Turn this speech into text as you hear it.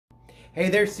Hey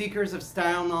there, seekers of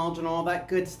style, knowledge, and all that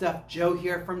good stuff. Joe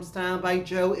here from Style by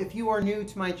Joe. If you are new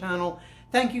to my channel,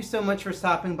 thank you so much for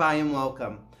stopping by and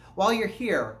welcome. While you're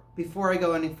here, before I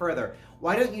go any further,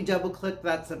 why don't you double click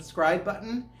that subscribe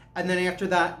button, and then after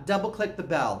that, double click the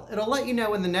bell. It'll let you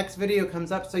know when the next video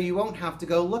comes up so you won't have to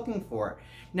go looking for it.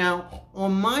 Now,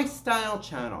 on my style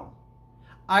channel,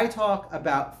 I talk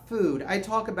about food, I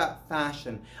talk about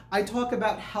fashion, I talk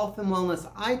about health and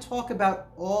wellness, I talk about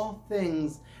all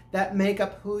things that make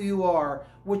up who you are,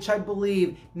 which I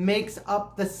believe makes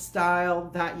up the style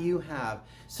that you have.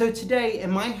 So today, in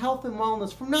my health and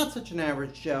wellness from Not Such an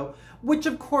Average Joe, which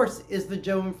of course is the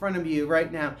Joe in front of you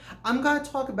right now, I'm going to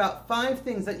talk about 5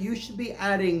 things that you should be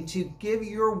adding to give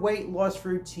your weight loss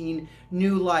routine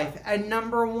new life. And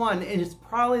number 1, and it's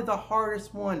probably the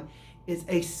hardest one, is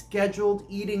a scheduled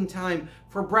eating time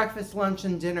for breakfast, lunch,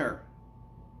 and dinner.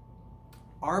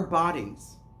 Our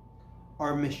bodies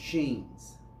are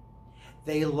machines.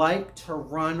 They like to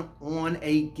run on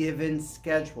a given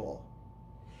schedule.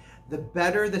 The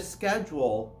better the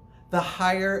schedule, the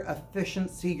higher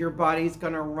efficiency your body's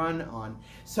going to run on.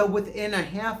 So within a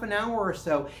half an hour or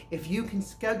so, if you can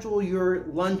schedule your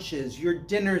lunches, your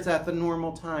dinners at the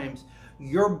normal times,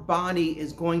 your body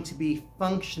is going to be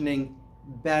functioning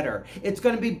better. It's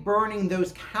going to be burning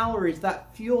those calories,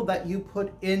 that fuel that you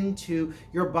put into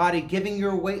your body, giving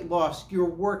your weight loss, your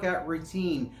workout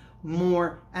routine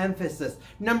more emphasis.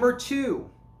 Number 2,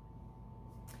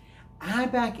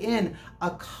 add back in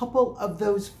a couple of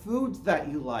those foods that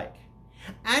you like.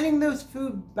 Adding those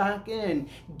foods back in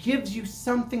gives you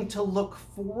something to look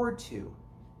forward to.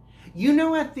 You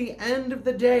know, at the end of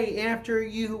the day, after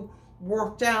you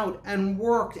worked out and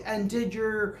worked and did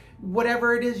your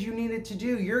whatever it is you needed to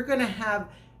do, you're going to have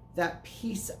that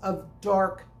piece of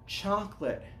dark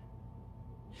chocolate.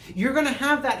 You're going to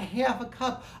have that half a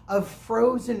cup of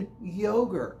frozen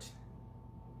yogurt.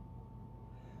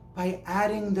 By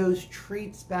adding those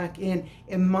treats back in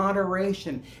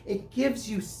moderation, it gives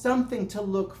you something to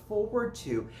look forward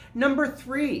to. Number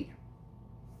 3,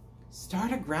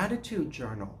 start a gratitude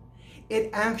journal. It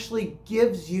actually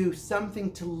gives you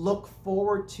something to look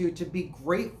forward to be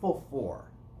grateful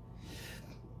for.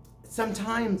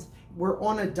 Sometimes we're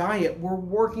on a diet, we're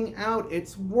working out,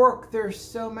 it's work, there's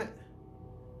so much.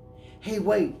 Hey,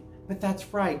 wait, but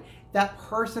that's right. That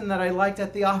person that I liked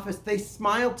at the office, they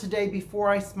smiled today before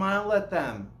I smiled at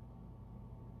them.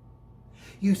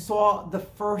 You saw the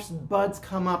first buds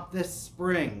come up this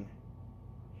spring.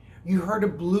 You heard a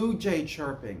blue jay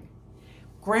chirping.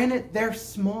 Granted, they're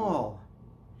small,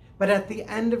 but at the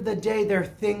end of the day, they're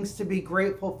things to be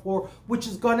grateful for, which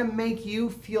is going to make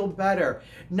you feel better.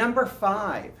 Number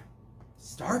 5,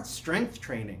 start strength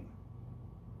training.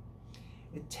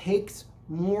 It takes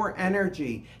more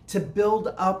energy to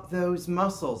build up those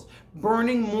muscles,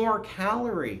 burning more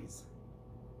calories.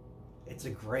 It's a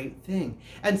great thing.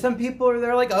 And some people are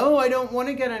there like, oh, I don't want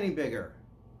to get any bigger.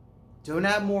 Don't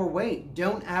add more weight.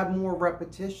 Don't add more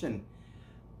repetition.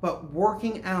 But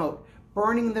working out,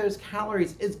 burning those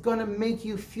calories is going to make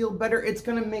you feel better. It's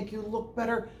going to make you look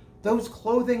better. Those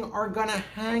clothing are going to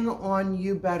hang on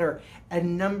you better.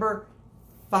 And number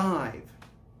 5,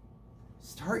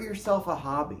 start yourself a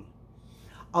hobby.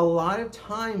 A lot of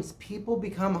times people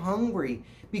become hungry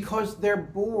because they're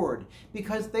bored,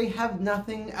 because they have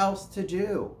nothing else to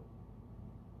do.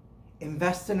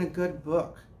 Invest in a good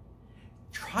book.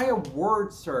 Try a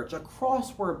word search, a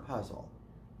crossword puzzle,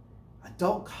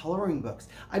 adult coloring books.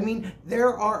 I mean,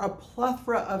 there are a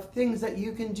plethora of things that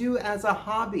you can do as a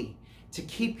hobby to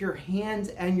keep your hands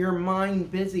and your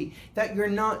mind busy, that you're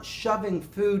not shoving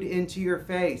food into your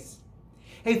face.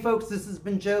 Hey folks, this has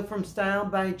been Joe from Style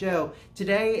by Joe.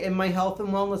 Today in my health and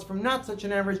wellness from Not Such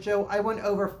an Average Joe, I went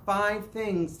over 5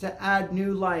 things to add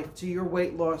new life to your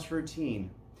weight loss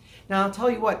routine. Now I'll tell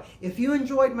you what, if you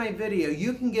enjoyed my video,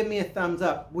 you can give me a thumbs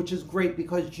up, which is great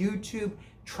because YouTube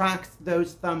tracks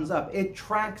those thumbs up. It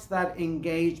tracks that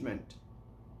engagement.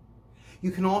 You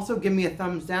can also give me a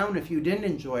thumbs down if you didn't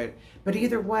enjoy it. But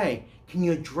either way, can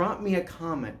you drop me a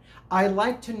comment? I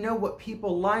like to know what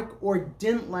people like or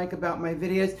didn't like about my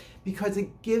videos because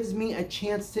it gives me a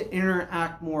chance to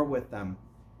interact more with them.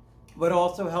 What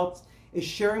also helps is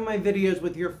sharing my videos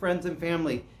with your friends and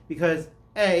family because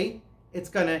A, it's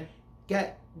going to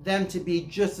get them to be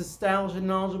just as stylish and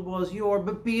knowledgeable as you are,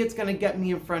 but B, it's going to get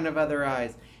me in front of other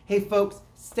eyes. Hey folks,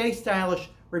 stay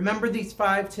stylish. Remember these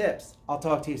 5 tips. I'll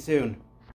talk to you soon.